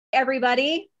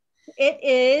Everybody. It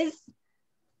is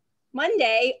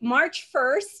Monday, March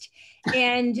 1st,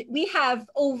 and we have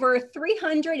over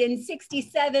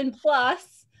 367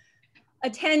 plus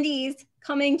attendees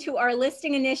coming to our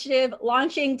listing initiative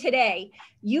launching today.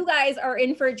 You guys are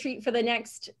in for a treat for the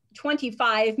next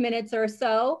 25 minutes or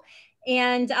so.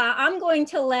 And I'm going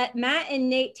to let Matt and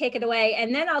Nate take it away,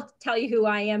 and then I'll tell you who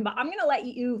I am, but I'm going to let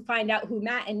you find out who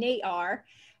Matt and Nate are.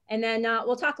 And then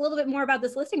we'll talk a little bit more about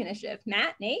this listing initiative.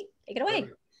 Matt, Nate, take it away.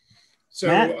 So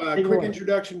quick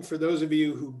introduction for those of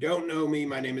you who don't know me.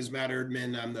 My name is Matt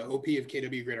Erdman. I'm the OP of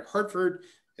KW Greater Hartford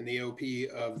and the OP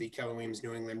of the Keller Williams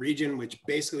New England region, which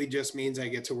basically just means I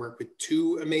get to work with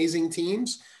two amazing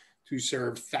teams to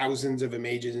serve thousands of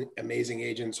amazing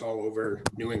agents all over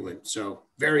New England. So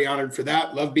very honored for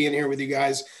that. Love being here with you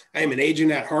guys. I am an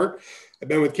agent at heart. I've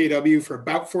been with KW for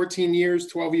about 14 years,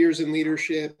 12 years in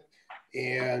leadership.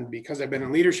 And because I've been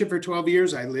in leadership for 12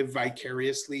 years, I live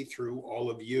vicariously through all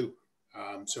of you.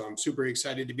 So I'm super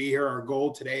excited to be here. Our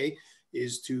goal today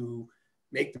is to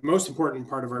make the most important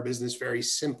part of our business very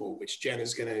simple, which Jen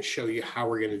is going to show you how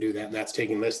we're going to do that. And that's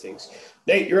taking listings.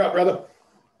 Nate, you're up, brother. All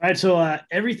right. So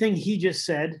everything he just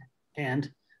said,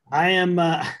 and I'm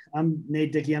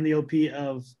Nate Dickey. I'm the OP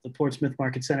of the Portsmouth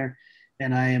Market Center,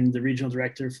 and I am the regional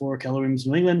director for Keller Williams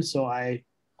New England. So I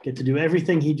get to do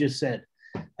everything he just said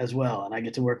as well. And I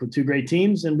get to work with two great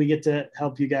teams, and we get to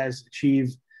help you guys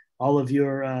achieve all of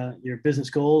your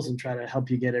business goals and try to help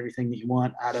you get everything that you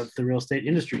want out of the real estate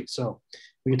industry. So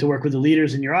we get to work with the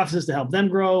leaders in your offices to help them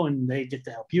grow, and they get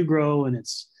to help you grow. And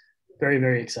it's very,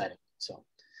 very exciting. So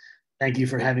thank you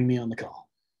for having me on the call.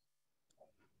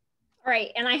 All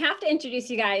right, and I have to introduce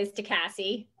you guys to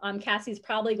Cassie. Cassie's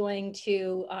probably going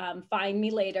to find me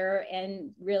later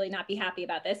and really not be happy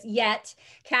about this. Yet,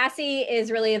 Cassie is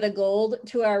really the gold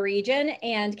to our region.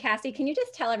 And Cassie, can you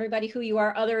just tell everybody who you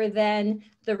are other than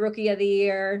the Rookie of the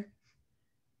Year?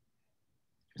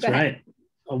 That's right.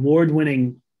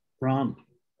 Award-winning ROM.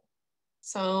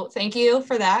 So thank you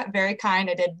for that. Very kind.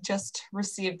 I did just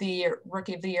receive the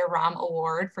Rookie of the Year ROM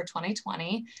Award for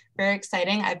 2020. Very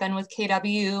exciting. I've been with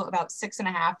KW about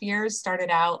 6.5 years, started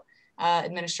out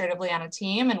administratively on a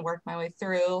team and worked my way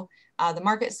through the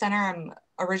Market Center. I'm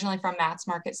originally from Matt's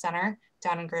Market Center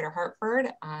down in Greater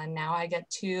Hartford. Now I get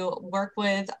to work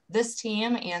with this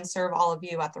team and serve all of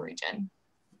you at the region.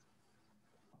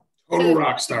 Total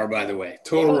rock star, by the way.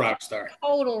 Total rock star.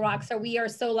 Total rock star. We are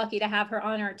so lucky to have her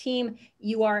on our team.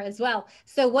 You are as well.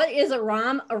 So what is a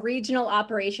ROM? A regional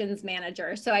operations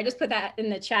manager. So I just put that in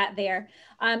the chat there.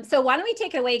 So why don't we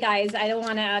take it away, guys? I don't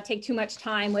want to take too much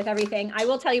time with everything. I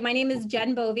will tell you, my name is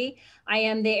Jen Bovey. I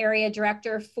am the area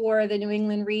director for the New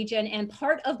England region. And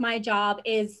part of my job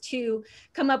is to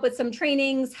come up with some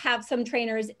trainings, have some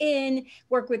trainers in,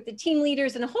 work with the team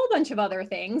leaders and a whole bunch of other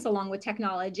things along with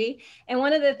technology. And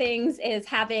one of the things is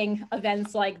having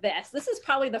events like this. This is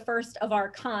probably the first of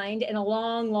our kind in a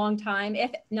long, long time,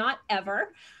 if not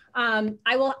ever. I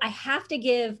have to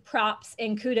give props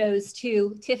and kudos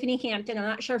to Tiffany Hampton. I'm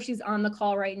not sure if she's on the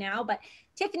call right now, but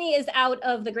Tiffany is out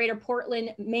of the Greater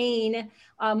Portland, Maine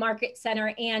Market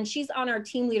Center, and she's on our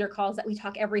team leader calls that we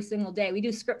talk every single day. We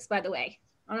do scripts, by the way.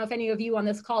 I don't know if any of you on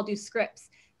this call do scripts.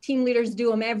 Team leaders do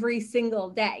them every single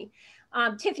day.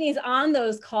 Tiffany's on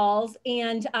those calls,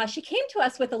 and she came to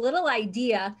us with a little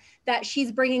idea that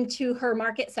she's bringing to her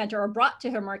market center or brought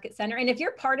to her market center. And if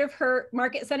you're part of her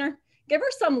market center, give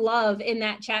her some love in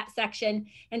that chat section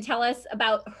and tell us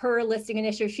about her listing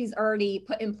initiative she's already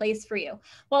put in place for you.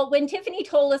 Well, when Tiffany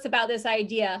told us about this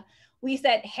idea, we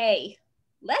said, hey,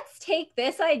 let's take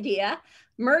this idea,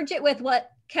 merge it with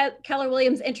what Keller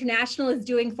Williams International is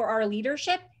doing for our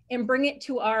leadership, and bring it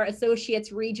to our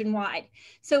associates region-wide.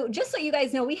 So just so you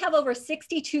guys know, we have over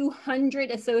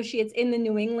 6,200 associates in the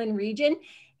New England region,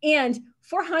 and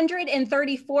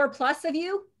 434 plus of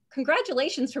you,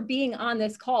 congratulations for being on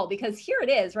this call, because here it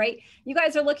is, right? You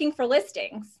guys are looking for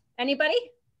listings. Anybody?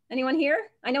 Anyone here?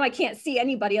 I know I can't see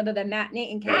anybody other than Matt,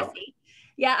 Nate, and Cassie.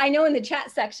 Yeah, I know in the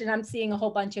chat section, I'm seeing a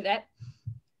whole bunch of it.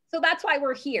 So that's why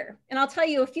we're here. And I'll tell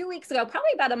you, a few weeks ago,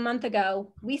 probably about a month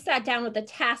ago, we sat down with the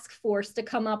task force to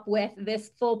come up with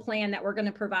this full plan that we're going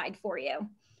to provide for you.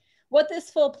 What this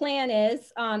full plan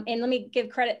is, and let me give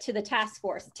credit to the task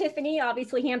force. Tiffany,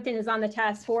 obviously Hampton is on the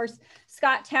task force.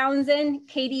 Scott Townsend,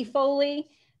 Katie Foley,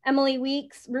 Emily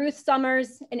Weeks, Ruth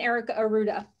Summers, and Erica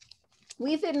Aruda.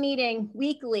 We've been meeting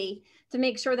weekly to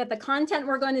make sure that the content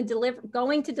we're going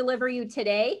to deliver you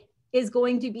today is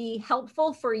going to be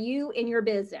helpful for you in your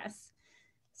business.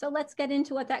 So let's get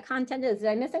into what that content is. Did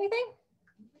I miss anything?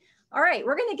 All right,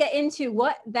 we're going to get into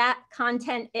what that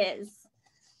content is.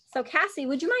 So Cassie,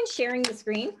 would you mind sharing the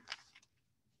screen?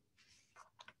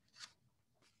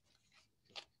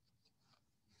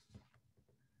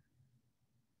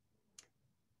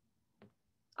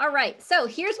 All right, so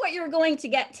here's what you're going to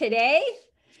get today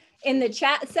in the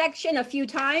chat section a few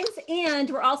times, and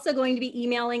we're also going to be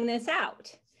emailing this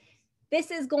out.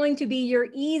 This is going to be your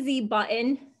easy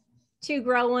button to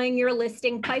growing your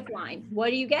listing pipeline. What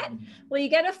do you get? Well, you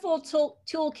get a full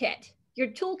toolkit. Your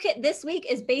toolkit this week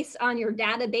is based on your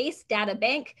database, data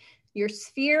bank, your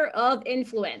sphere of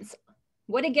influence.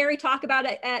 What did Gary talk about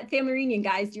at Family Reunion,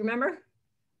 guys? Do you remember?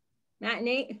 Matt and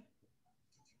Nate?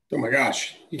 Oh my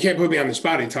gosh, you can't put me on the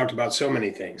spot. He talked about so many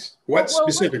things. What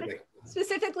specifically?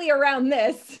 Specifically around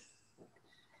this.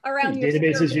 Around your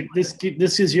databases.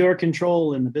 This is your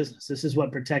control in the business. This is what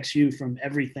protects you from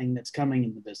everything that's coming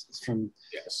in the business, from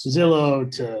Zillow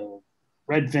to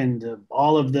Redfin to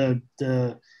all of the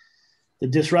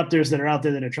disruptors that are out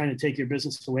there that are trying to take your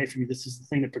business away from you. This is the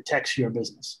thing that protects your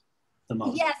business the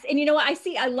most. Yes, and you know what?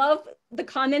 I love the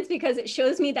comments because it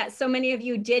shows me that so many of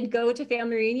you did go to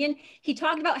Family Reunion. He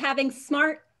talked about having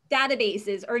smart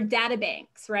databases or data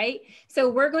banks, right? So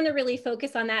we're going to really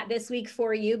focus on that this week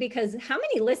for you, because how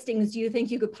many listings do you think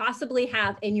you could possibly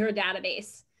have in your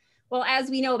database? Well, as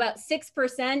we know, about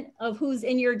 6% of who's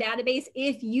in your database,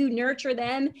 if you nurture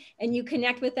them and you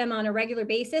connect with them on a regular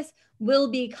basis, will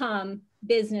become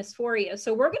business for you.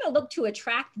 So we're going to look to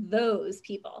attract those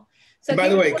people. So by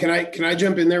the way, can I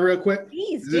jump in there real quick?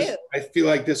 Please do. I feel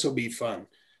like this will be fun.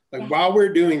 Like while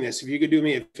we're doing this, if you could do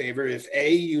me a favor, if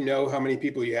you know how many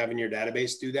people you have in your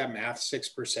database, do that math,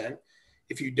 6%.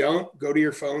 If you don't, go to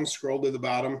your phone, scroll to the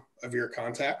bottom of your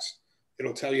contacts.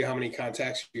 It'll tell you how many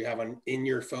contacts you have in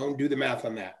your phone. Do the math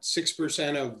on that.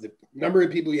 6% of the number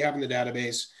of people you have in the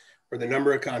database or the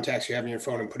number of contacts you have in your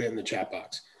phone, and put it in the chat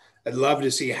box. I'd love to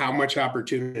see how much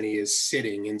opportunity is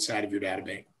sitting inside of your data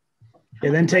bank. Yeah,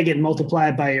 then take it and multiply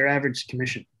it by your average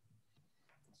commission.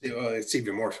 It's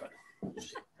even more fun.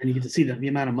 And you get to see the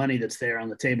amount of money that's there on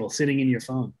the table sitting in your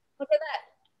phone. Look at that.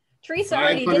 Teresa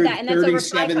already did that, and that's over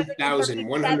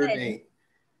 537,108.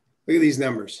 Look at these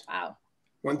numbers. Wow.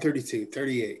 132,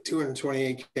 38,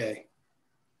 228K.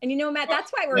 And you know, Matt,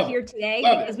 that's why we're here today,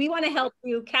 because we want to help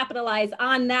you capitalize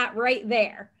on that right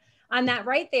there.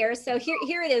 So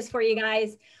here it is for you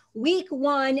guys. Week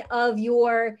 1 of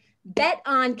your Bet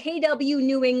on KW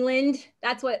New England.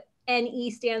 That's what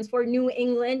NE stands for, New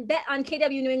England. Bet on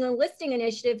KW New England Listing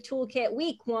Initiative Toolkit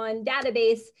Week 1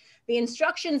 database. The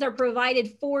instructions are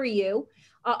provided for you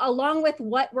along with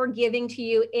what we're giving to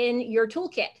you in your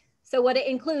toolkit. So what it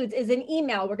includes is an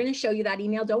email. We're going to show you that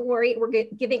email. Don't worry. We're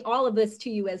giving all of this to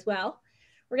you as well.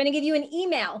 We're going to give you an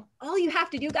email. All you have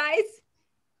to do, guys,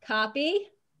 copy,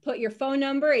 put your phone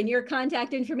number and your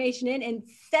contact information in, and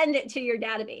send it to your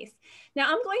database. Now,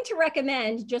 I'm going to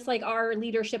recommend, just like our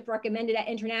leadership recommended at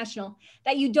International,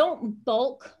 that you don't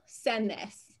bulk send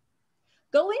this.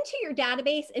 Go into your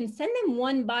database and send them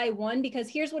one by one, because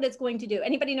here's what it's going to do.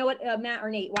 Anybody know what, Matt or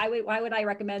Nate, why would I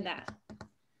recommend that?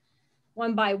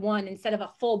 One by one instead of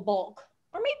a full bulk,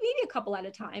 or maybe a couple at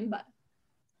a time, but.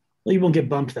 Well, you won't get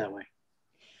bumped that way.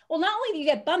 Well, not only do you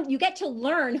get bumped, you get to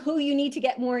learn who you need to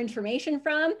get more information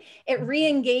from. It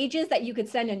re-engages that you could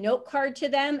send a note card to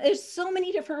them. There's so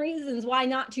many different reasons why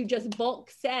not to just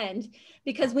bulk send,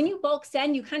 because when you bulk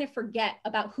send, you kind of forget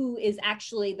about who is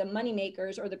actually the money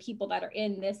makers or the people that are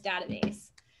in this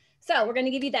database. So we're going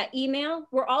to give you that email.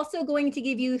 We're also going to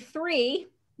give you 3,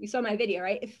 you saw my video,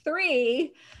 right?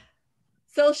 3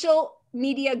 social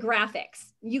media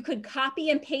graphics. You could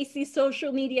copy and paste these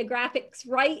social media graphics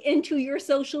right into your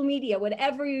social media,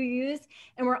 whatever you use.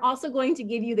 And we're also going to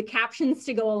give you the captions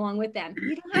to go along with them.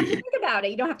 You don't have to think about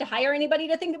it. You don't have to hire anybody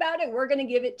to think about it. We're going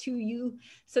to give it to you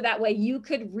so that way you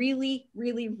could really,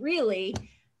 really, really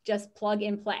just plug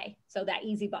and play. So that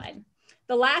easy button.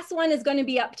 The last one is going to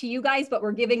be up to you guys, but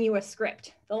we're giving you a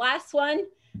script. The last one,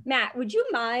 Matt, would you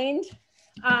mind?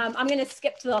 I'm going to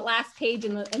skip to the last page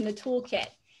in the toolkit.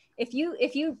 If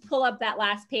you pull up that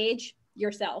last page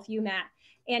yourself, you, Matt,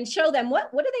 and show them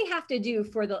what do they have to do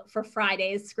for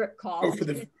Friday's script call? Oh, for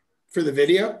the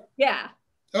video? Yeah.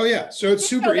 Oh yeah. So it's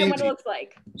super easy. What it looks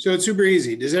like. So it's super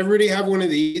easy. Does everybody have one of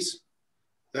these?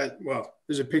 Well,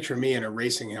 there's a picture of me in a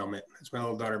racing helmet. That's my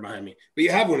little daughter behind me. But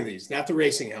you have one of these, not the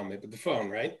racing helmet, but the phone,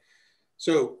 right?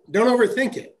 So don't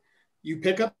overthink it. You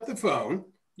pick up the phone,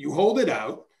 you hold it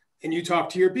out, and you talk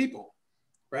to your people,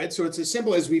 right? So it's as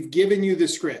simple as we've given you the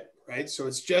script. Right? So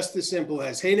it's just as simple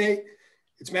as, hey, Nate,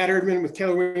 it's Matt Erdman with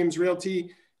Keller Williams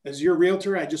Realty. As your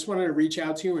realtor, I just wanted to reach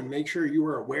out to you and make sure you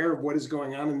are aware of what is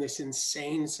going on in this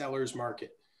insane seller's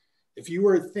market. If you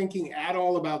were thinking at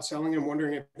all about selling and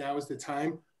wondering if now is the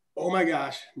time, oh my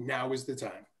gosh, now is the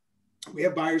time. We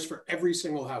have buyers for every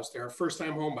single house. There are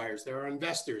first-time home buyers. There are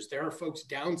investors. There are folks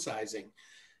downsizing.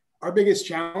 Our biggest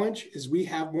challenge is we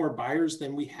have more buyers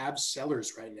than we have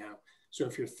sellers right now. So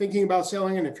if you're thinking about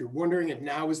selling and if you're wondering if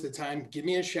now is the time, give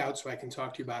me a shout so I can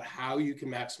talk to you about how you can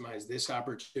maximize this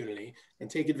opportunity and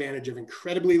take advantage of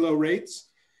incredibly low rates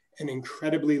and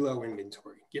incredibly low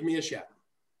inventory. Give me a shout.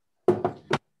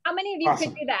 How many of you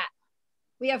could do that?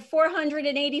 We have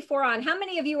 484 on. How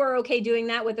many of you are okay doing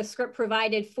that with a script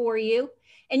provided for you?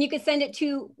 And you could send it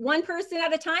to one person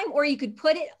at a time, or you could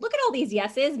put it, look at all these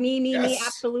yeses, me,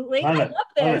 absolutely. I love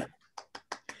this.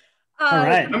 All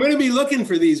right. I'm going to be looking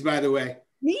for these, by the way.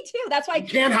 Me too. That's why you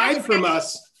can't hide from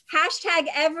us. Hashtag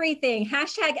everything.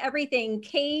 Hashtag everything.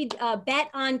 Bet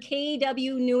on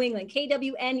KW New England.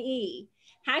 KWNE.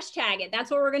 Hashtag it. That's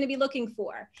what we're going to be looking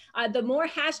for. The more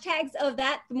hashtags of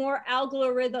that, the more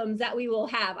algorithms that we will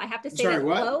have. I have to say that.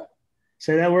 What?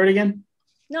 Say that word again.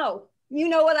 No, you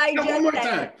know what I just said. One more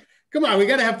time. Come on, we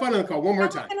got to have fun on the call. One more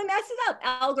time. I'm going to mess it up.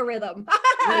 Algorithm.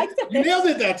 You nailed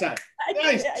it that time.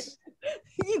 Nice.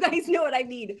 You guys know what I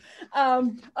mean.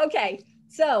 Okay,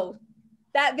 so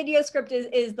that video script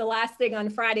is the last thing on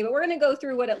Friday, but we're going to go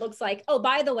through what it looks like. Oh,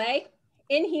 by the way,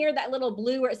 in here, that little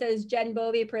blue where it says Jen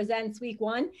Bovey presents week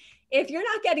 1. If you're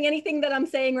not getting anything that I'm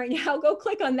saying right now, go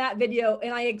click on that video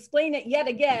and I explain it yet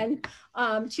again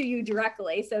to you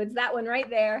directly. So it's that one right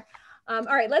there. All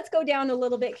right, let's go down a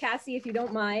little bit, Cassie, if you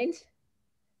don't mind.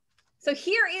 So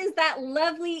here is that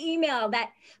lovely email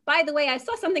that, by the way, I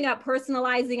saw something about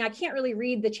personalizing. I can't really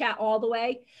read the chat all the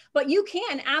way, but you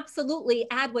can absolutely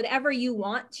add whatever you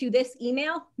want to this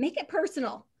email. Make it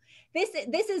personal. This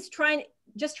is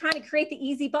just trying to create the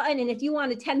easy button. And if you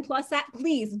want to 10 plus that,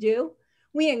 please do.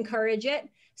 We encourage it.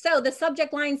 So the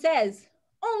subject line says,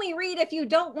 only read if you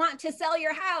don't want to sell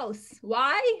your house.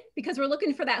 Why? Because we're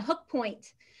looking for that hook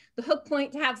point. The hook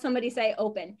point to have somebody say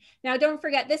open. Now, don't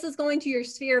forget, this is going to your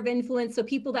sphere of influence. So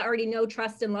people that already know,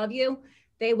 trust, and love you,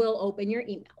 they will open your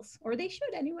emails, or they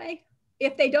should anyway.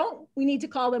 If they don't, we need to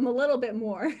call them a little bit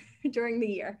more during the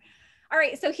year. All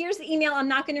right, so here's the email. I'm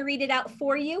not going to read it out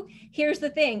for you. Here's the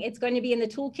thing. It's going to be in the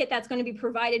toolkit that's going to be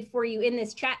provided for you in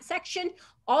this chat section.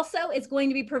 Also, it's going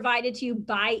to be provided to you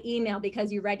by email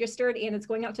because you registered, and it's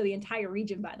going out to the entire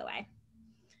region, by the way.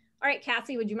 All right,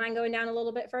 Cassie, would you mind going down a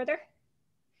little bit further?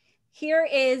 Here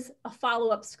is a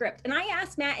follow-up script. And I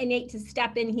asked Matt and Nate to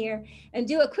step in here and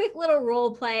do a quick little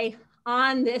role play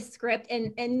on this script.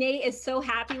 And Nate is so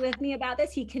happy with me about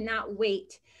this. He cannot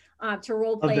wait to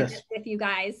role play this with you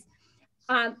guys.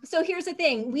 So here's the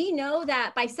thing. We know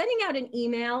that by sending out an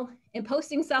email and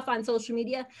posting stuff on social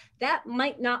media, that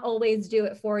might not always do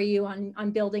it for you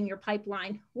on building your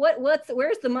pipeline.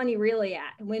 Where's the money really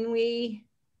at? What do we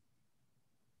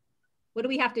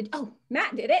have to, oh,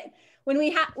 Matt did it. When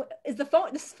we have,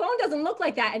 this phone doesn't look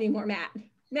like that anymore, Matt.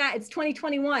 Matt, it's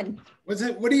 2021. What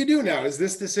do you do now? Is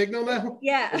this the signal now?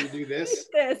 Yeah. Do you do this?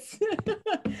 This. I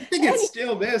think it's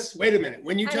still this. Wait a minute.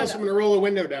 When you tell someone to roll a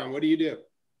window down, what do? You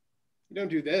don't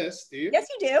do this, do you? Yes,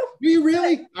 you do. Do you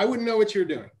really? I wouldn't know what you're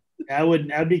doing.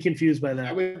 I'd be confused by that.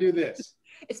 I would do this.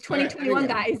 It's 2021,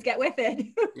 guys. Get with it.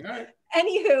 All right.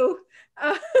 Anywho,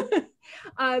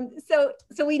 so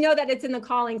we know that it's in the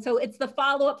calling. So it's the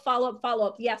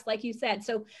follow-up. Yes, like you said.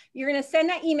 So you're going to send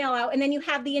that email out, and then you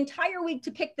have the entire week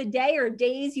to pick the day or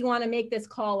days you want to make this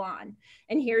call on.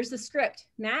 And here's the script.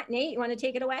 Matt, Nate, you want to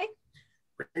take it away?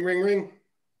 Ring, ring, ring.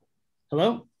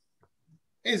 Hello?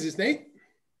 Hey, is this Nate?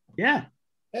 Yeah.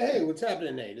 Hey, what's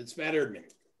happening, Nate? It's Matt Erdman.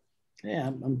 Yeah,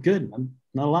 I'm good. I'm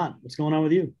not a lot. What's going on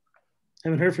with you?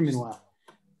 Haven't heard from you in a while.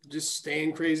 Just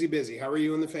staying crazy busy. How are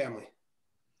you and the family?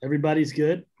 Everybody's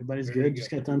good. Everybody's good. Just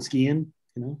got done skiing,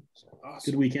 Awesome.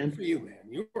 Good weekend. Good for you, man.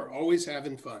 You are always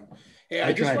having fun. Hey,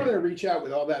 I just wanted to reach out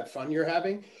with all that fun you're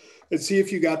having and see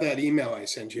if you got that email I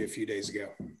sent you a few days ago.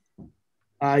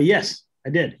 Yes, I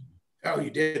did. Oh,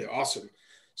 you did? Awesome.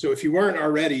 So if you weren't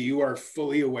already, you are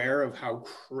fully aware of how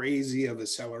crazy of a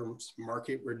seller's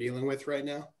market we're dealing with right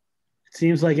now? It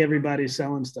seems like everybody's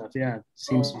selling stuff. Yeah.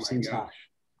 Seems hot.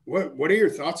 What are your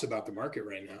thoughts about the market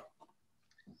right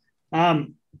now?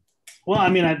 Well, I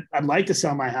mean, I'd like to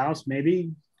sell my house,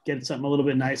 maybe get something a little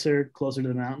bit nicer, closer to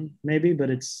the mountain, maybe, but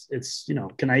it's,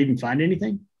 can I even find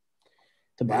anything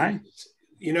to buy?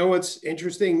 You know, what's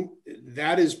interesting,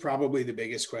 that is probably the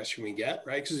biggest question we get,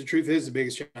 right? Because the truth is the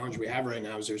biggest challenge we have right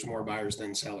now is there's more buyers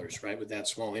than sellers, right? With that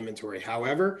small inventory.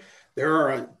 However, there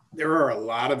are a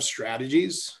lot of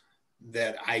strategies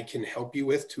that I can help you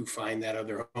with to find that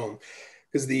other home.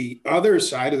 Because the other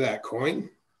side of that coin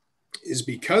is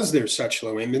because there's such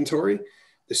low inventory,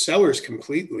 the sellers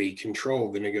completely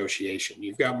control the negotiation.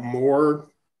 You've got more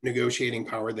negotiating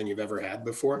power than you've ever had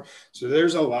before. So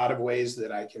there's a lot of ways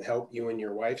that I can help you and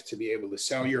your wife to be able to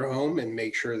sell your home and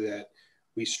make sure that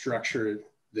we structure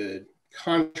the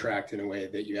contract in a way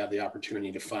that you have the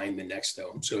opportunity to find the next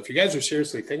home. So if you guys are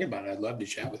seriously thinking about it, I'd love to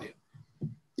chat with you.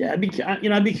 Yeah, I'd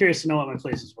be curious to know what my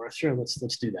place is worth. Sure, let's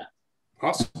do that.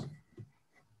 Awesome.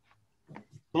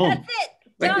 Boom. That's it.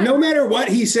 Like Done. no matter what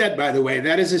he said, by the way,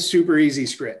 that is a super easy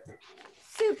script.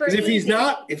 Super Because easy.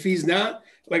 if he's not,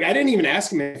 like I didn't even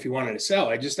ask him if he wanted to sell.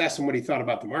 I just asked him what he thought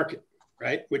about the market,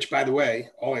 right? Which, by the way,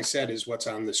 all I said is what's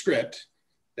on the script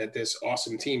that this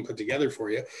awesome team put together for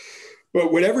you.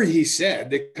 But whatever he said,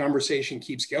 the conversation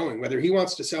keeps going. Whether he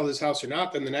wants to sell his house or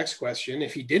not, then the next question,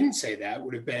 if he didn't say that,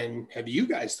 would have been, have you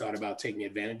guys thought about taking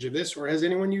advantage of this? Or has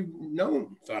anyone you've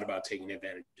known thought about taking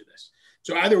advantage of this?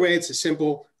 So either way, it's a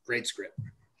simple, great script.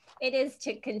 It is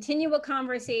to continue a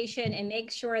conversation and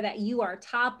make sure that you are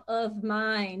top of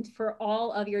mind for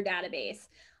all of your database.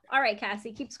 All right,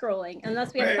 Cassie, keep scrolling.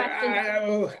 Unless we have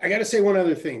questions. I got to say one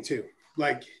other thing too.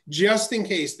 Like, just in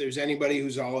case there's anybody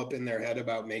who's all up in their head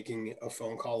about making a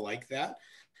phone call like that,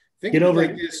 think get over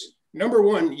like this. Number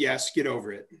one, yes, get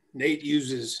over it. Nate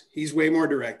he's way more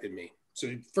direct than me.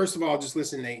 So first of all, just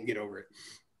listen to Nate and get over it.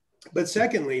 But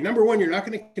secondly, number one, you're not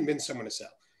going to convince someone to sell.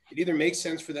 It either makes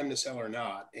sense for them to sell or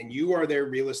not. And you are their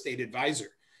real estate advisor.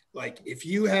 Like if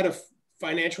you had a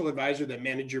financial advisor that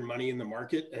managed your money in the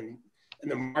market and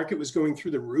the market was going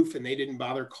through the roof and they didn't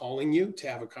bother calling you to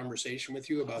have a conversation with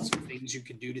you about some things you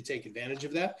could do to take advantage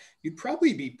of that, you'd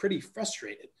probably be pretty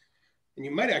frustrated. And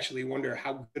you might actually wonder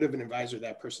how good of an advisor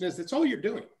that person is. That's all you're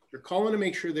doing. You're calling to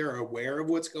make sure they're aware of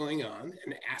what's going on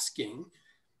and asking,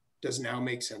 does now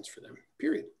make sense for them,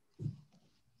 period.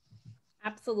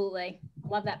 Absolutely.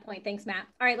 Love that point. Thanks, Matt.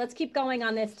 All right, let's keep going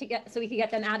on this so we can get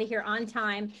them out of here on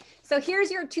time. So here's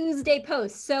your Tuesday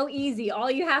post. So easy. All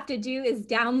you have to do is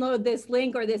download this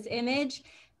link or this image,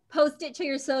 post it to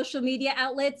your social media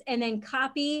outlets, and then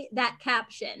copy that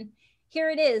caption. Here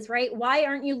it is, right? Why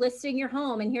aren't you listing your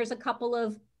home? And here's a couple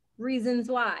of reasons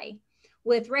why.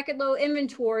 With record low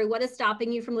inventory, what is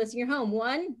stopping you from listing your home?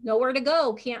 One, nowhere to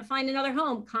go, can't find another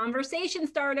home. Conversation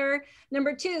starter.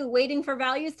 Number two, waiting for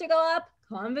values to go up.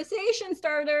 Conversation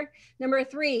starter. Number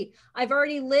three, I've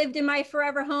already lived in my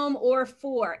forever home. Or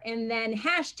four, and then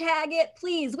hashtag it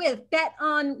please with Bet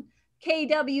on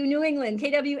KW New England,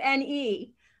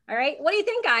 KWNE. All right, what do you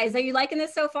think, guys? Are you liking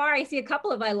this so far? I see a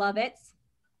couple of I love it.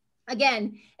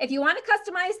 Again, if you want to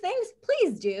customize things,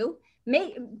 please do.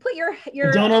 Put your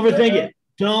don't overthink it.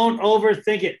 Don't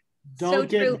overthink it. Don't So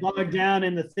get true. bogged down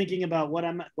in the thinking about what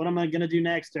am I going to do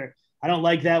next, or I don't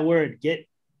like that word. Get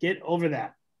over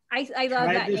that. I love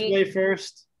Try that, it this Nate. way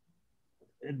first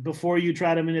before you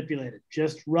try to manipulate it.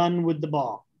 Just run with the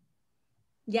ball.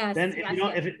 Yes. Then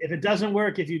if it doesn't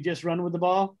work, if you just run with the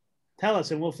ball, tell us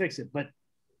and we'll fix it. But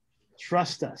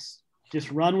trust us.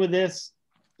 Just run with this.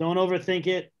 Don't overthink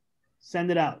it. Send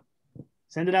it out.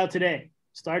 Send it out today.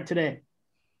 Start today.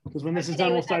 Because when this is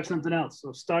done, we'll start something else.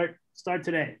 So start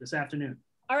today, this afternoon.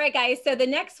 All right, guys. So the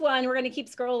next one, we're going to keep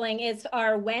scrolling, is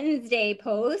our Wednesday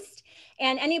post.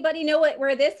 And anybody know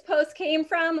where this post came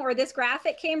from or this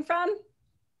graphic came from?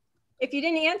 If you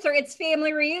didn't answer, it's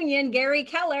family reunion. Gary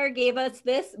Keller gave us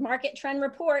this market trend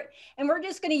report, and we're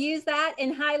just going to use that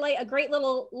and highlight a great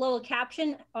little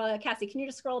caption. Cassie, can you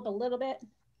just scroll up a little bit?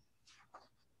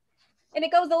 And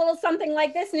it goes a little something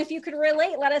like this. And if you could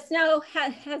relate, let us know.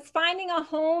 Has finding a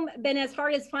home been as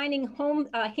hard as finding home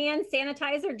hand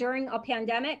sanitizer during a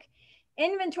pandemic?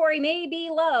 Inventory may be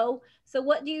low. So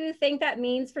what do you think that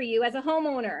means for you as a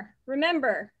homeowner?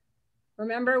 Remember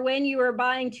when you were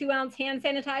buying 2-ounce hand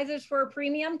sanitizers for a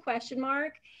premium? ?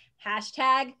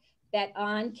 Hashtag Bet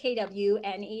on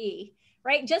KWNE,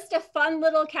 right? Just a fun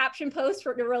little caption post to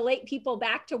relate people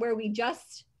back to where we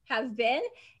just have been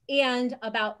and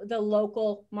about the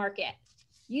local market.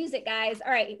 Use it, guys.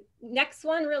 All right, next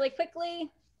one really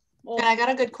quickly. And I got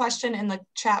a good question in the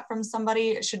chat from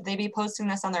somebody. Should they be posting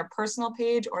this on their personal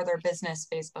page or their business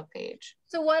Facebook page?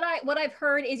 So what I've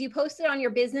heard is you post it on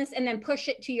your business and then push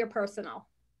it to your personal.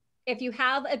 If you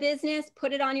have a business,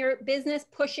 put it on your business,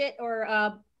 push it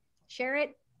or share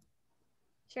it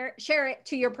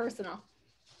to your personal.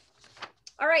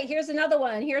 All right, here's another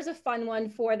one. Here's a fun one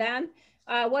for them.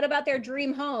 What about their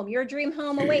dream home? Your dream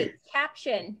home awaits.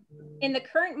 Caption: in the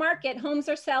current market, homes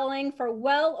are selling for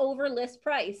well over list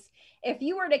price. If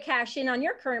you were to cash in on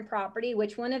your current property,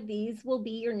 which one of these will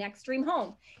be your next dream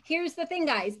home? Here's the thing,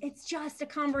 guys. It's just a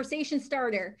conversation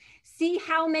starter. See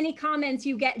how many comments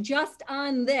you get just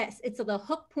on this. It's the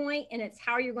hook point, and it's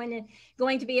how you're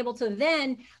going to be able to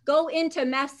then go into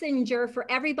Messenger for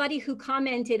everybody who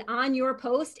commented on your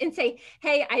post and say,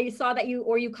 hey, I saw that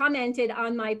you commented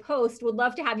on my post. Would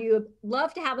love to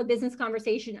have a business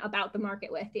conversation about the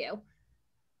market with you.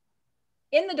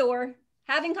 In the door,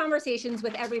 having conversations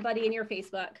with everybody in your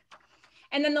Facebook.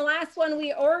 And then the last one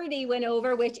we already went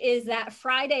over, which is that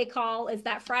Friday call, is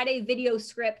that Friday video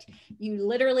script. You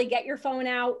literally get your phone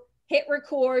out, hit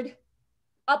record,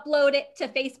 upload it to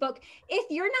Facebook. If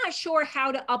you're not sure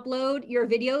how to upload your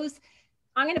videos,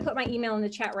 I'm going to put my email in the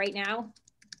chat right now.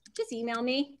 Just email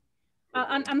me.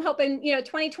 I'm hoping,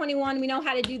 2021, we know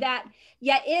how to do that.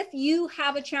 Yet if you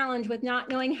have a challenge with not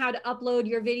knowing how to upload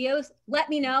your videos, let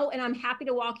me know, and I'm happy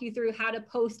to walk you through how to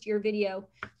post your video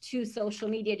to social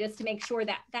media just to make sure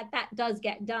that does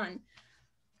get done.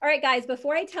 All right, guys,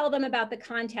 before I tell them about the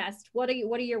contest, what are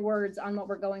your words on what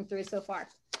we're going through so far?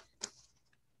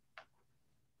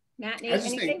 Matt, Nate,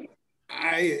 anything?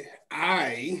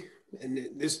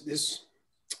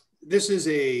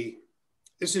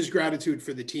 This is gratitude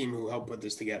for the team who helped put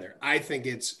this together. I think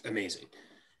it's amazing.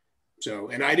 So,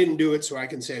 and I didn't do it, so I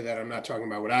can say that. I'm not talking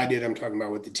about what I did. I'm talking about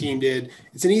what the team did.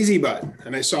 It's an easy button.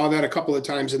 And I saw that a couple of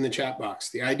times in the chat box.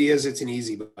 The idea is it's an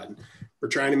easy button. We're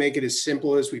trying to make it as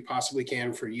simple as we possibly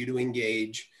can for you to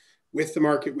engage with the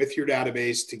market, with your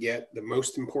database, to get the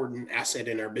most important asset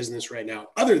in our business right now,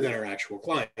 other than our actual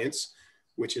clients,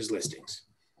 which is listings.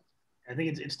 I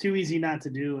think it's too easy not to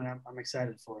do, and I'm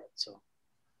excited for it. So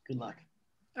good luck.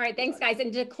 All right, thanks, guys.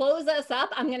 And to close us up,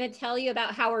 I'm going to tell you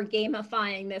about how we're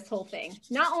gamifying this whole thing.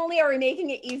 Not only are we making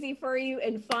it easy for you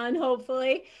and fun,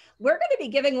 hopefully, we're going to be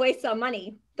giving away some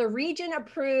money. The region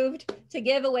approved to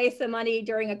give away some money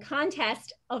during a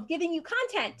contest of giving you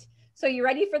content. So you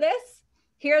ready for this?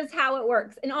 Here's how it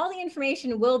works. And all the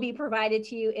information will be provided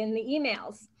to you in the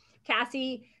emails.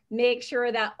 Cassie, make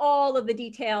sure that all of the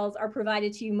details are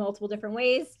provided to you multiple different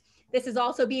ways. This is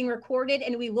also being recorded,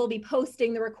 and we will be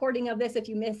posting the recording of this if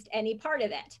you missed any part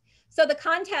of it. So the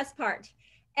contest part,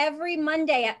 every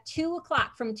Monday at 2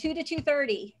 o'clock from 2 to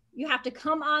 2:30, you have to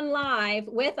come on live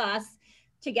with us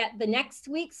to get the next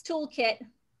week's toolkit,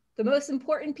 the most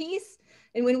important piece.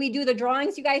 And when we do the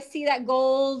drawings, you guys see that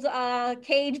gold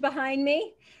cage behind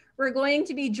me? We're going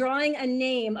to be drawing a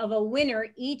name of a winner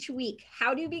each week.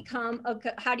 How do you become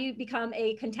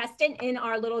a contestant in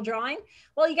our little drawing?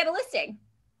 Well, you get a listing.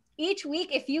 Each week,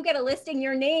 if you get a listing,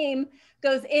 your name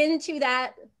goes into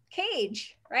that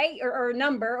cage, right? Or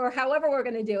number, or however we're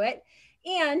going to do it.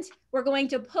 And we're going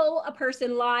to pull a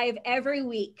person live every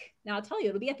week. Now, I'll tell you,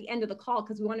 it'll be at the end of the call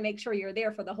because we want to make sure you're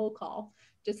there for the whole call.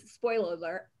 Just a spoiler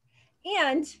alert.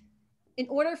 And in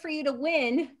order for you to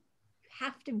win, you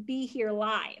have to be here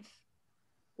live.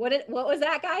 What was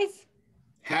that, guys?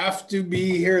 Have to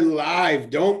be here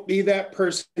live. Don't be that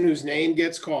person whose name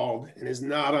gets called and is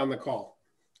not on the call.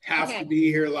 Have to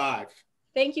be here live.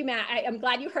 Thank you, Matt. I'm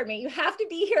glad you heard me. You have to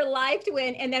be here live to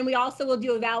win. And then we also will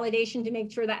do a validation to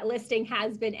make sure that listing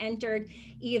has been entered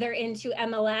either into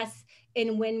MLS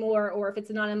in Win More, or if it's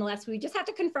a non-MLS, we just have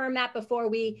to confirm that before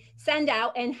we send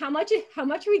out. And how much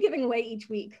are we giving away each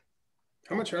week?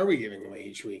 How much are we giving away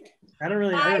each week? I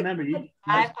remember.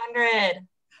 500.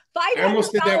 I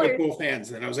almost did that with both hands.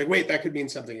 And then I was like, wait, that could mean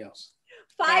something else.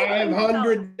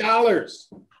 $500.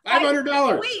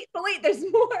 $500. Wait, there's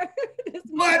more.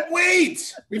 But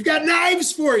wait, we've got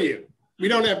knives for you. We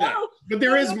don't have knives, but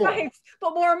there is more. Knives,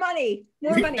 but more money.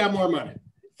 We've got more money.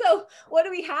 So what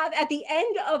do we have at the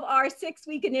end of our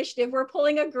 6-week initiative? We're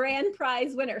pulling a grand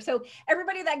prize winner. So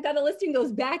everybody that got a listing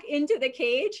goes back into the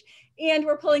cage, and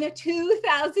we're pulling a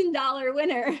 $2,000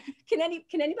 winner. Can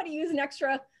anybody use an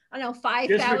extra, I don't know,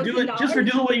 $5,000? Just for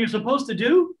doing what you're supposed to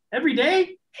do every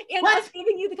day? And us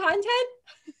giving you the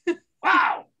content?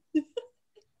 Wow.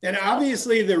 And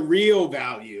obviously the real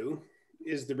value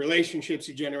is the relationships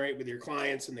you generate with your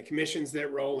clients and the commissions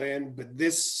that roll in, but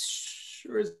this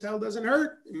sure as hell doesn't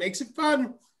hurt. It makes it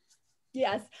fun.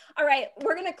 Yes. All right.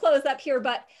 We're going to close up here,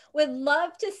 but would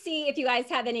love to see if you guys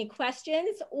have any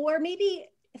questions, or maybe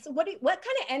what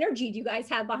kind of energy do you guys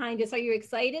have behind this? Are you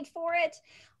excited for it?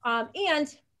 And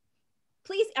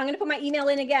please, I'm going to put my email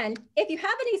in again. If you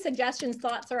have any suggestions,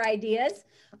 thoughts, or ideas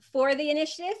for the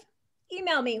initiative,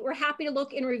 email me. We're happy to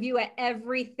look and review at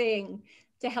everything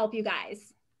to help you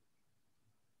guys.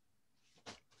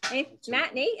 Hey,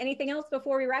 Matt, Nate, anything else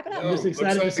before we wrap it up? I'm just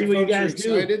excited to see what you guys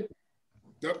do.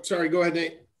 Nope, sorry, go ahead,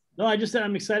 Nate. No, I just said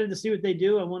I'm excited to see what they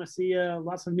do. I want to see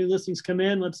lots of new listings come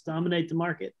in. Let's dominate the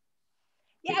market.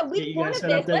 Yeah, we want to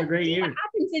what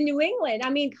happens in New England. I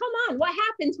mean, come on, what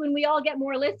happens when we all get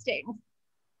more listings?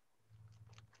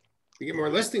 We get more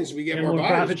listings, we get more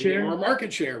buyers, we get more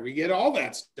market share, we get all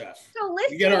that stuff. So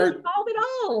listings solve it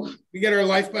all. We get our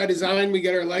Life by Design, we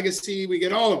get our legacy, we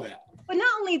get all of that. But not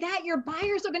only that, your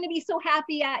buyers are going to be so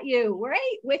happy at you,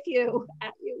 right? With you.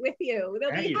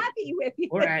 They'll be happy with you.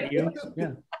 Or at you.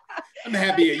 Yeah. I'm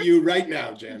happy at you right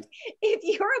now, Jen. If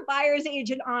you're a buyer's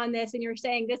agent on this and you're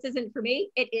saying this isn't for me,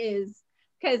 it is.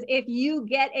 Because if you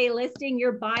get a listing,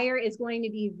 your buyer is going to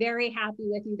be very happy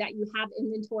with you that you have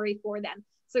inventory for them.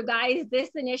 So guys, this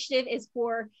initiative is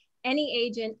for any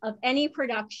agent of any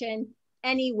production,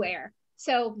 anywhere.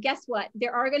 So guess what?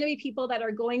 There are going to be people that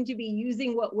are going to be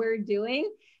using what we're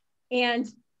doing, and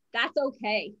that's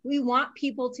okay. We want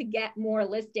people to get more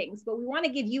listings, but we want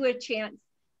to give you a chance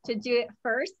to do it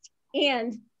first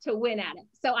and to win at it.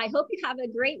 So I hope you have a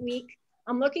great week.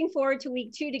 I'm looking forward to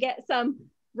week 2 to get some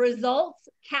results.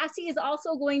 Cassie is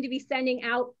also going to be sending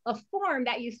out a form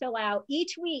that you fill out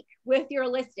each week with your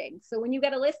listings. So when you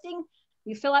get a listing,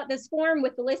 you fill out this form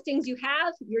with the listings you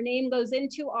have, your name goes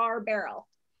into our barrel.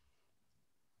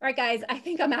 All right, guys, I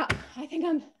think I'm out. I'm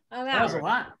out. That was a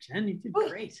lot, Jen. You did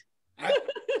great.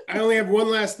 I only have one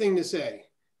last thing to say.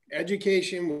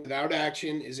 Education without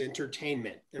action is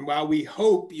entertainment. And while we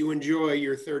hope you enjoy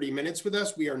your 30 minutes with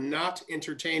us, we are not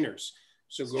entertainers.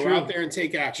 So go out there and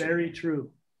take action. Very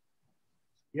true.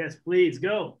 Yes, please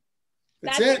go.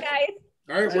 That's it, guys.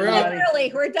 All right, we're out.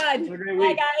 Early. We're done. Have a great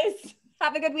week. Bye, guys.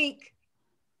 Have a good week.